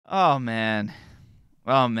Oh, man.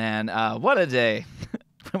 Oh, man. What a day.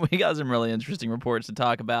 We got some really interesting reports to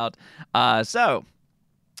talk about. So,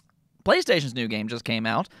 PlayStation's new game just came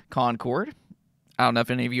out, Concord. I don't know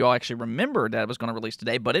if any of you all actually remembered that it was going to release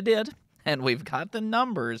today, but it did. And we've got the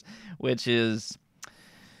numbers, which is,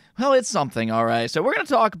 well, it's something, all right. So we're going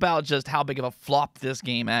to talk about just how big of a flop this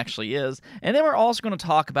game actually is. And then we're also going to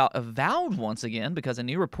talk about Avowed once again, because a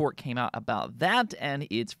new report came out about that and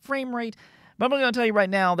its frame rate. But I'm going to tell you right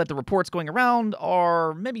now that the reports going around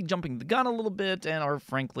are maybe jumping the gun a little bit and are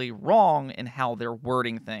frankly wrong in how they're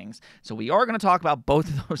wording things. So we are going to talk about both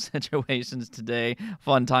of those situations today.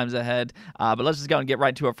 Fun times ahead. But let's just go and get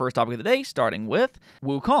right to our first topic of the day, starting with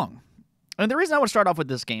Wukong. And the reason I want to start off with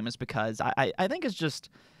this game is because I think it's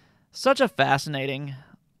just such a fascinating,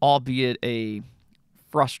 albeit a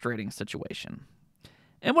frustrating situation.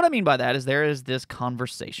 And what I mean by that is there is this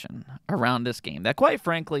conversation around this game that quite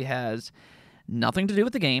frankly has nothing to do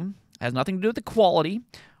with the game, has nothing to do with the quality,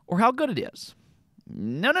 or how good it is.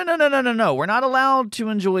 No. We're not allowed to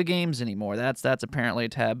enjoy games anymore. That's apparently a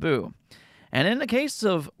taboo. And in the case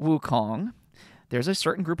of Wukong, there's a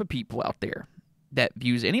certain group of people out there that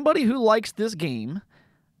views anybody who likes this game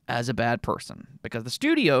as a bad person, because the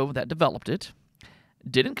studio that developed it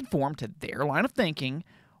didn't conform to their line of thinking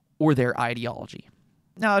or their ideology.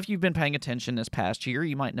 Now, if you've been paying attention this past year,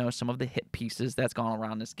 you might know some of the hit pieces that's gone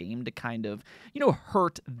around this game to kind of,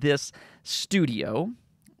 hurt this studio,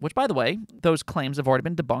 which, by the way, those claims have already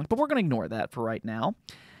been debunked, but we're going to ignore that for right now.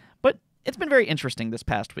 But it's been very interesting this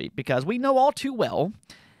past week because we know all too well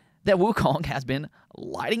that Wukong has been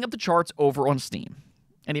lighting up the charts over on Steam.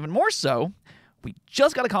 And even more so, we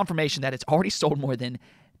just got a confirmation that it's already sold more than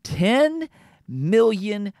 10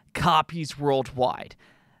 million copies worldwide.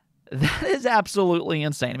 That is absolutely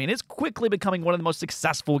insane. I mean, it's quickly becoming one of the most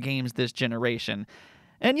successful games this generation.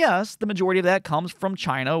 And yes, the majority of that comes from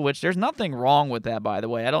China, which there's nothing wrong with that, by the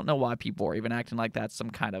way. I don't know why people are even acting like that's some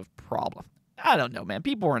kind of problem. I don't know, man.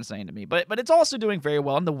 People are insane to me. But it's also doing very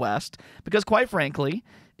well in the West because, quite frankly,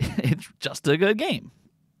 it's just a good game.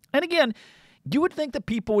 And again, you would think that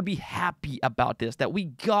people would be happy about this, that we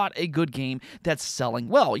got a good game that's selling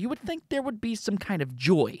well. You would think there would be some kind of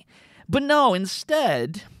joy. But no,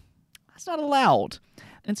 instead, that's not allowed.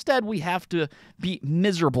 Instead, we have to be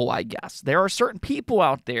miserable, I guess. There are certain people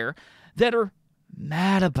out there that are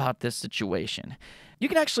mad about this situation. You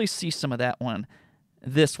can actually see some of that on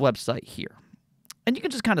this website here. And you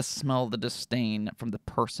can just kind of smell the disdain from the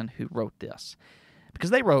person who wrote this.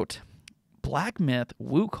 Because they wrote, Black Myth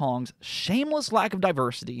Wukong's shameless lack of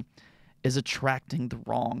diversity is attracting the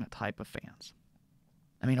wrong type of fans.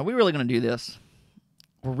 I mean, are we really going to do this?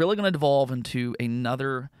 We're really going to devolve into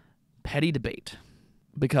another petty debate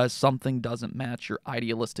because something doesn't match your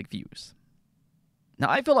idealistic views. Now,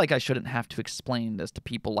 I feel like I shouldn't have to explain this to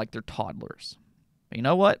people like they're toddlers. But you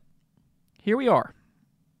know what? Here we are.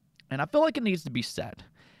 And I feel like it needs to be said.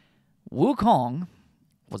 Wukong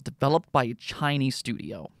was developed by a Chinese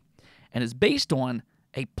studio and is based on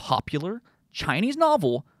a popular Chinese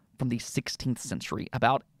novel from the 16th century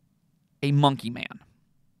about a monkey man.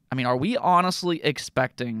 I mean, are we honestly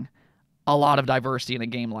expecting a lot of diversity in a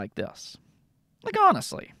game like this? Like,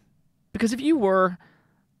 honestly. Because if you were,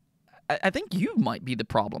 I think you might be the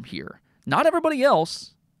problem here. Not everybody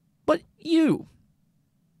else, but you.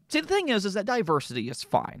 See, the thing is that diversity is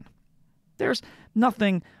fine. There's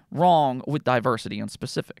nothing wrong with diversity in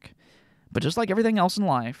specific. But just like everything else in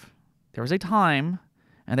life, there is a time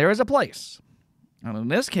and there is a place. And in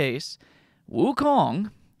this case,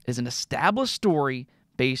 Wukong is an established story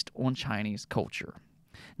based on Chinese culture.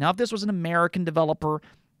 Now, if this was an American developer,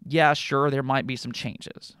 yeah, sure, there might be some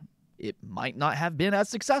changes. It might not have been as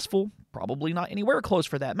successful, probably not anywhere close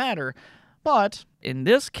for that matter, but in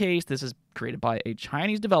this case, this is created by a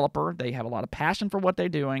Chinese developer. They have a lot of passion for what they're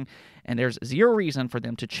doing, and there's zero reason for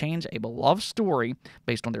them to change a beloved story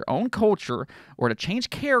based on their own culture or to change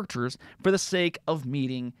characters for the sake of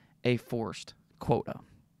meeting a forced quota.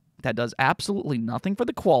 That does absolutely nothing for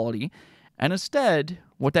the quality, and instead,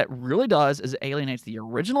 what that really does is it alienates the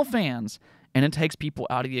original fans, and it takes people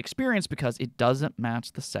out of the experience because it doesn't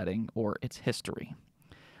match the setting or its history.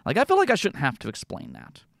 Like, I feel like I shouldn't have to explain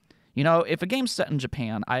that. You know, if a game's set in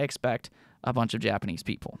Japan, I expect a bunch of Japanese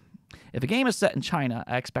people. If a game is set in China,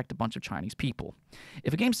 I expect a bunch of Chinese people.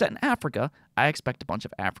 If a game's set in Africa, I expect a bunch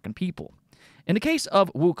of African people. In the case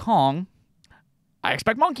of Wukong, I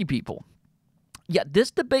expect monkey people. Yet this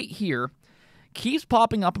debate here keeps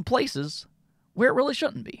popping up in places where it really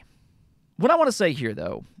shouldn't be. What I want to say here,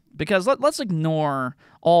 though, because let's ignore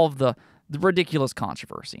all of the the ridiculous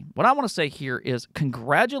controversy. What I want to say here is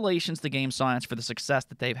congratulations to Game Science for the success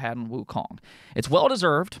that they've had in Wukong. It's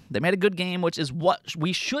well-deserved. They made a good game, which is what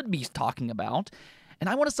we should be talking about. And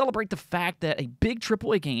I want to celebrate the fact that a big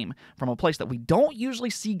AAA game from a place that we don't usually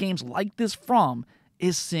see games like this from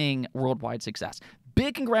is seeing worldwide success.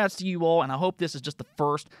 Big congrats to you all, and I hope this is just the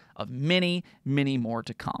first of many, many more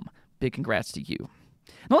to come. Big congrats to you.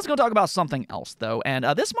 Now let's go talk about something else, though, and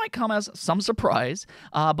this might come as some surprise,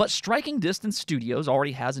 but Striking Distance Studios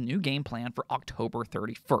already has a new game plan for October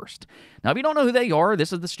 31st. Now, if you don't know who they are,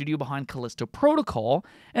 this is the studio behind Callisto Protocol,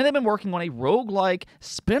 and they've been working on a roguelike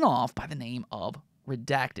spin-off by the name of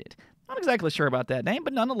Radacted. Not exactly sure about that name,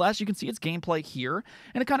 but nonetheless, you can see its gameplay here,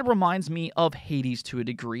 and it kind of reminds me of Hades to a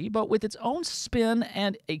degree, but with its own spin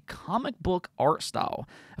and a comic book art style.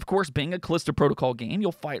 Of course, being a Callisto Protocol game,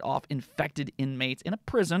 you'll fight off infected inmates in a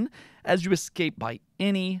prison as you escape by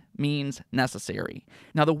any means necessary.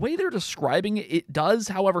 Now, the way they're describing it, it does,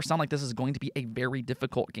 however, sound like this is going to be a very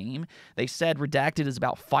difficult game. They said Redacted is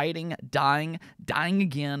about fighting, dying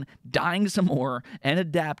again, dying some more, and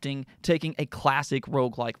adapting, taking a classic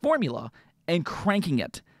roguelike formula and cranking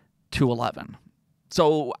it to 11.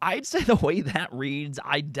 So I'd say the way that reads,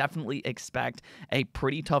 I definitely expect a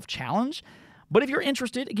pretty tough challenge. But if you're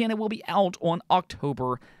interested, again, it will be out on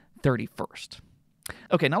October 31st.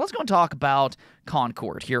 Okay, now let's go and talk about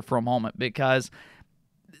Concord here for a moment, because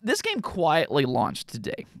this game quietly launched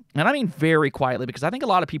today. And I mean very quietly, because I think a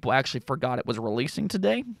lot of people actually forgot it was releasing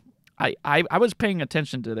today. I was paying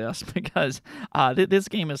attention to this because this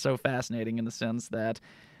game is so fascinating in the sense that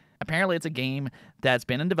apparently it's a game that's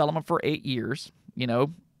been in development for 8 years. You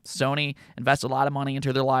know, Sony invested a lot of money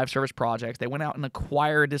into their live service projects. They went out and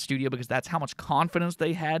acquired this studio because that's how much confidence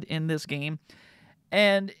they had in this game.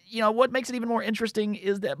 And, you know, what makes it even more interesting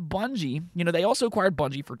is that Bungie, you know, they also acquired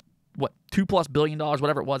Bungie for, what, $2+ billion,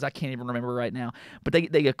 whatever it was. I can't even remember right now. But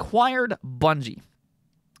they acquired Bungie.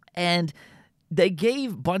 And they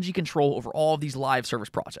gave Bungie control over all of these live service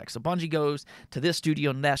projects. So Bungie goes to this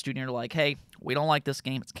studio and that studio, and they're like, hey, we don't like this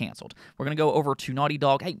game, it's canceled. We're going to go over to Naughty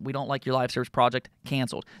Dog. Hey, we don't like your live service project,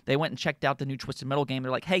 canceled. They went and checked out the new Twisted Metal game.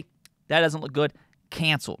 They're like, hey, that doesn't look good,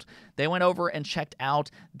 canceled. They went over and checked out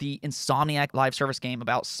the Insomniac live service game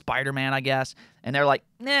about Spider-Man, I guess, and they're like,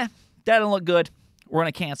 nah, that doesn't look good. We're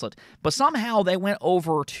going to cancel it. But somehow they went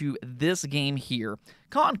over to this game here,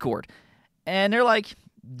 Concord, and they're like,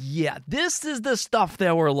 yeah, this is the stuff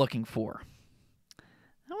that we're looking for.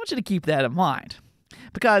 I want you to keep that in mind,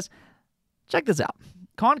 because check this out.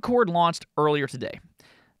 Concord launched earlier today,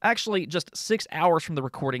 actually just 6 hours from the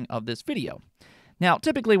recording of this video. Now,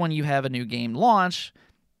 typically when you have a new game launch,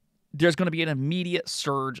 there's going to be an immediate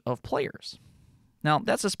surge of players. Now,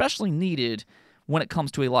 that's especially needed when it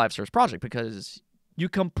comes to a live service project, because you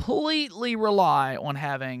completely rely on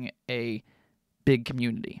having a big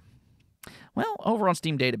community. Well, over on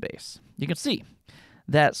Steam Database, you can see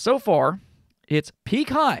that so far, its peak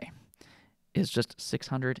high is just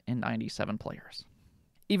 697 players.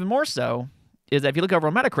 Even more so is that if you look over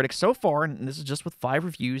on Metacritic so far, and this is just with 5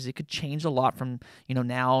 reviews, it could change a lot from, you know,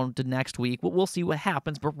 now to next week. We'll see what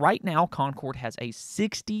happens, but right now, Concord has a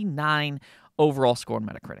 69 overall score on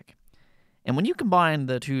Metacritic. And when you combine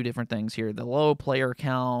the two different things here, the low player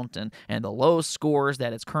count and the low scores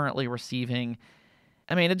that it's currently receiving,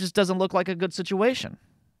 I mean, it just doesn't look like a good situation.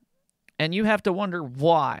 And you have to wonder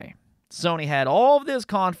why Sony had all of this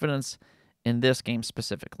confidence in this game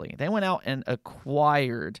specifically. They went out and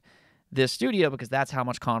acquired this studio because that's how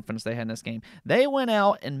much confidence they had in this game. They went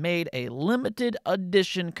out and made a limited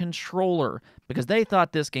edition controller because they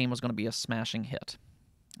thought this game was going to be a smashing hit.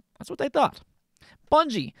 That's what they thought.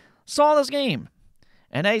 Bungie saw this game,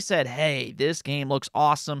 and they said, hey, this game looks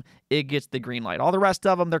awesome. It gets the green light. All the rest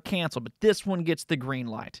of them, they're canceled, but this one gets the green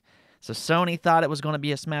light. So Sony thought it was going to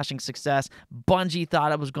be a smashing success. Bungie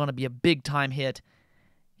thought it was going to be a big-time hit.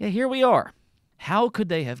 Yeah, here we are. How could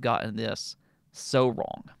they have gotten this so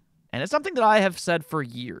wrong? And it's something that I have said for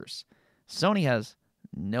years. Sony has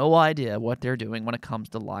no idea what they're doing when it comes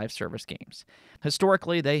to live service games.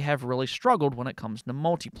 Historically, they have really struggled when it comes to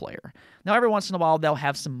multiplayer. Now, every once in a while, they'll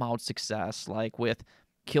have some mild success, like with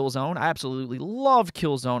Killzone. I absolutely love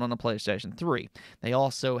Killzone on the PlayStation 3. They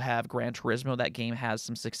also have Gran Turismo. That game has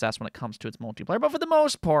some success when it comes to its multiplayer. But for the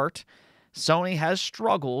most part, Sony has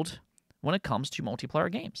struggled when it comes to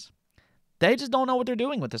multiplayer games. They just don't know what they're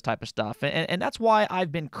doing with this type of stuff. And that's why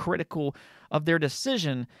I've been critical of their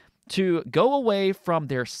decision to go away from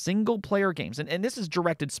their single-player games. And this is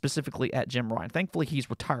directed specifically at Jim Ryan. Thankfully, he's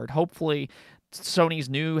retired. Hopefully, Sony's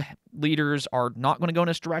new leaders are not going to go in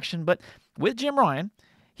this direction. But with Jim Ryan,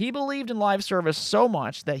 he believed in live service so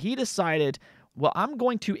much that he decided, well, I'm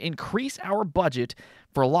going to increase our budget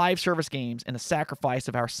for live service games and the sacrifice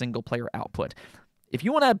of our single-player output. If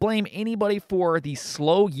you want to blame anybody for the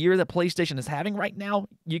slow year that PlayStation is having right now,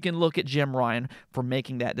 you can look at Jim Ryan for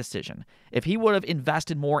making that decision. If he would have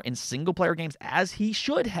invested more in single-player games, as he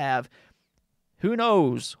should have, who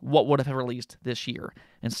knows what would have released this year.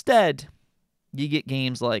 Instead, you get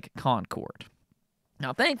games like Concord.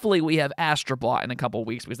 Now, thankfully, we have Astrobot in a couple of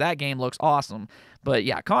weeks because that game looks awesome. But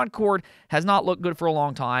yeah, Concord has not looked good for a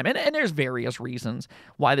long time, and there's various reasons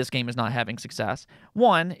why this game is not having success.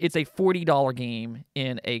 One, it's a $40 game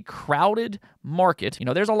in a crowded market. You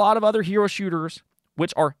know, there's a lot of other hero shooters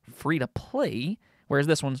which are free to play, whereas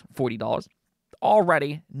this one's $40.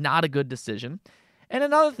 Already not a good decision. And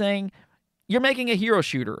another thing, you're making a hero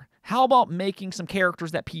shooter. How about making some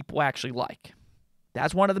characters that people actually like?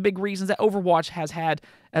 That's one of the big reasons that Overwatch has had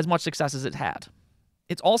as much success as it had.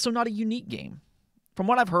 It's also not a unique game. From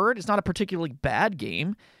what I've heard, it's not a particularly bad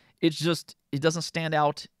game. It's just, it doesn't stand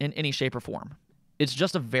out in any shape or form. It's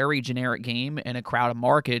just a very generic game in a crowded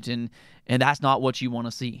market, and that's not what you want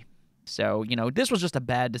to see. So, you know, this was just a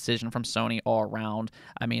bad decision from Sony all around.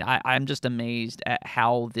 I mean, I'm just amazed at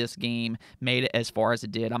how this game made it as far as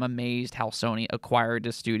it did. I'm amazed how Sony acquired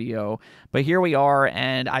the studio. But here we are,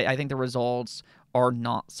 and I think the results are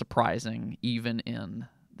not surprising, even in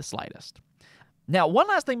the slightest. Now, one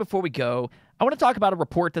last thing before we go, I want to talk about a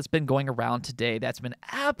report that's been going around today that's been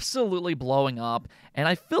absolutely blowing up, and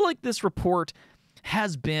I feel like this report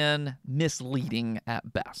has been misleading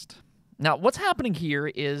at best. Now, what's happening here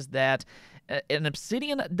is that an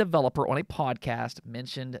Obsidian developer on a podcast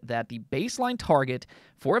mentioned that the baseline target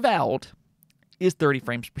for Avowed is 30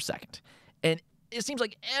 frames per second. And it seems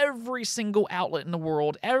like every single outlet in the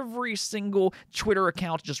world, every single Twitter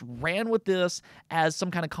account just ran with this as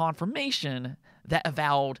some kind of confirmation that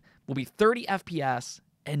Avowed will be 30 FPS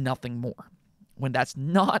and nothing more, when that's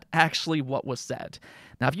not actually what was said.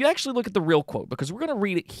 Now, if you actually look at the real quote, because we're going to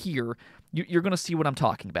read it here, you're going to see what I'm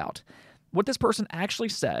talking about. What this person actually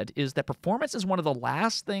said is that performance is one of the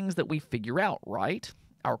last things that we figure out, right?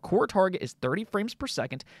 Our core target is 30 frames per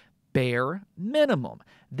second, bare minimum.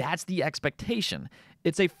 That's the expectation.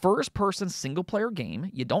 It's a first-person single-player game.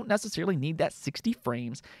 You don't necessarily need that 60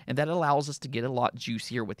 frames, and that allows us to get a lot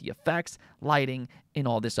juicier with the effects, lighting, and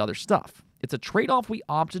all this other stuff. It's a trade-off we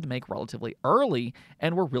opted to make relatively early,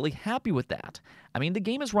 and we're really happy with that. I mean, the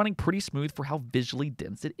game is running pretty smooth for how visually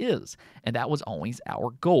dense it is, and that was always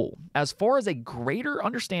our goal. As far as a greater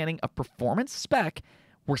understanding of performance spec,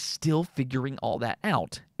 we're still figuring all that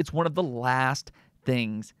out. It's one of the last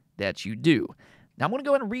things that you do. Now, I'm going to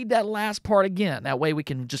go ahead and read that last part again. That way we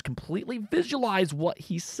can just completely visualize what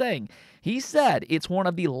he's saying. He said it's one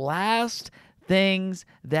of the last things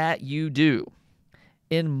that you do.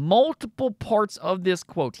 In multiple parts of this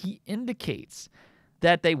quote, he indicates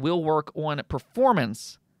that they will work on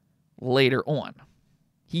performance later on.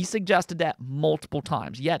 He suggested that multiple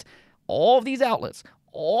times. Yet, all of these outlets,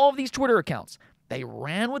 all of these Twitter accounts, they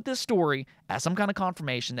ran with this story as some kind of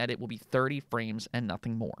confirmation that it will be 30 frames and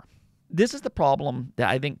nothing more. This is the problem that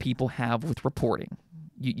I think people have with reporting.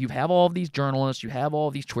 You have all of these journalists, you have all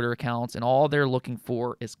of these Twitter accounts, and all they're looking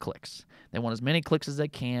for is clicks. They want as many clicks as they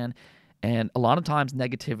can, and a lot of times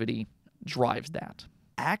negativity drives that.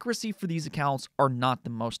 Accuracy for these accounts are not the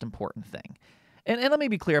most important thing. And let me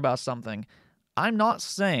be clear about something. I'm not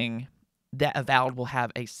saying that Avowed will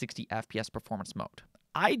have a 60 FPS performance mode.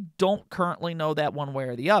 I don't currently know that one way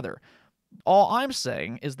or the other. All I'm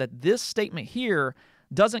saying is that this statement here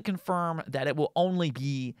doesn't confirm that it will only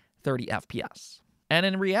be 30 FPS. And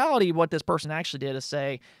in reality, what this person actually did is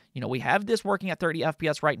say, you know, we have this working at 30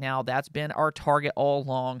 FPS right now. That's been our target all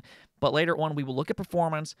along. But later on, we will look at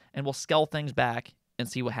performance and we'll scale things back and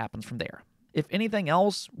see what happens from there. If anything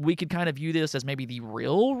else, we could kind of view this as maybe the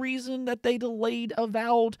real reason that they delayed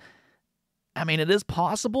Avowed. I mean, it is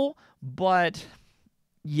possible, but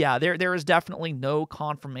yeah, there is definitely no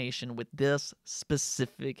confirmation with this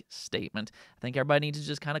specific statement. I think everybody needs to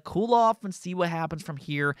just kind of cool off and see what happens from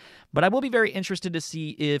here. But I will be very interested to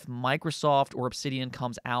see if Microsoft or Obsidian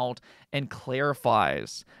comes out and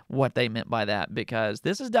clarifies what they meant by that, because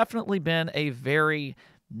this has definitely been a very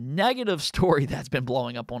negative story that's been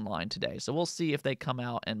blowing up online today. So we'll see if they come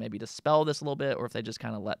out and maybe dispel this a little bit, or if they just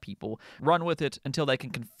kind of let people run with it until they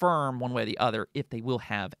can confirm one way or the other if they will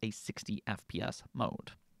have a 60 FPS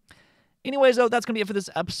mode. Anyways, though, that's going to be it for this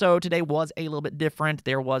episode. Today was a little bit different.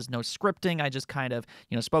 There was no scripting. I just kind of,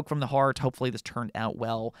 spoke from the heart. Hopefully this turned out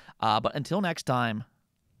well. But until next time,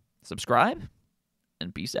 subscribe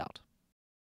and peace out.